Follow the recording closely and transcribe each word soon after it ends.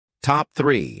Top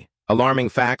 3 Alarming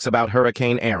Facts about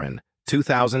Hurricane Erin,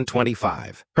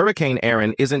 2025. Hurricane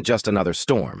Erin isn't just another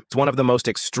storm. It's one of the most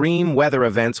extreme weather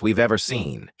events we've ever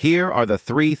seen. Here are the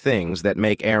 3 things that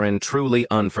make Erin truly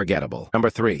unforgettable.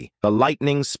 Number 3, the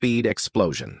lightning speed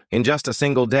explosion. In just a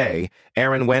single day,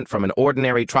 Erin went from an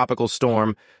ordinary tropical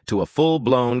storm to a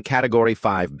full-blown Category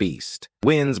 5 beast.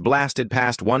 Winds blasted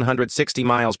past 160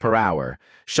 miles per hour,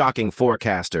 shocking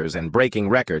forecasters and breaking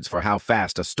records for how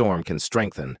fast a storm can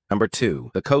strengthen. Number 2,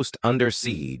 the coast under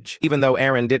siege. Even though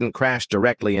Erin didn't crash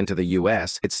directly into the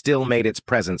U.S., it still made its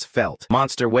presence felt.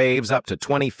 Monster waves up to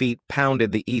 20 feet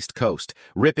pounded the east coast,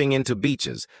 ripping into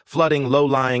beaches, flooding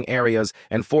low-lying areas,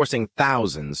 and forcing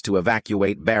thousands to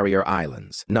evacuate barrier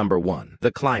islands. Number 1,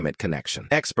 the climate connection.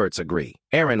 Experts agree.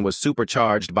 Erin was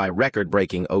supercharged by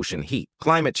record-breaking ocean heat.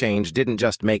 Climate change didn't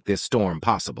just make this storm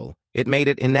possible, it made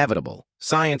it inevitable.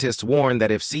 Scientists warn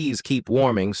that if seas keep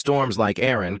warming, storms like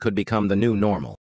Erin could become the new normal.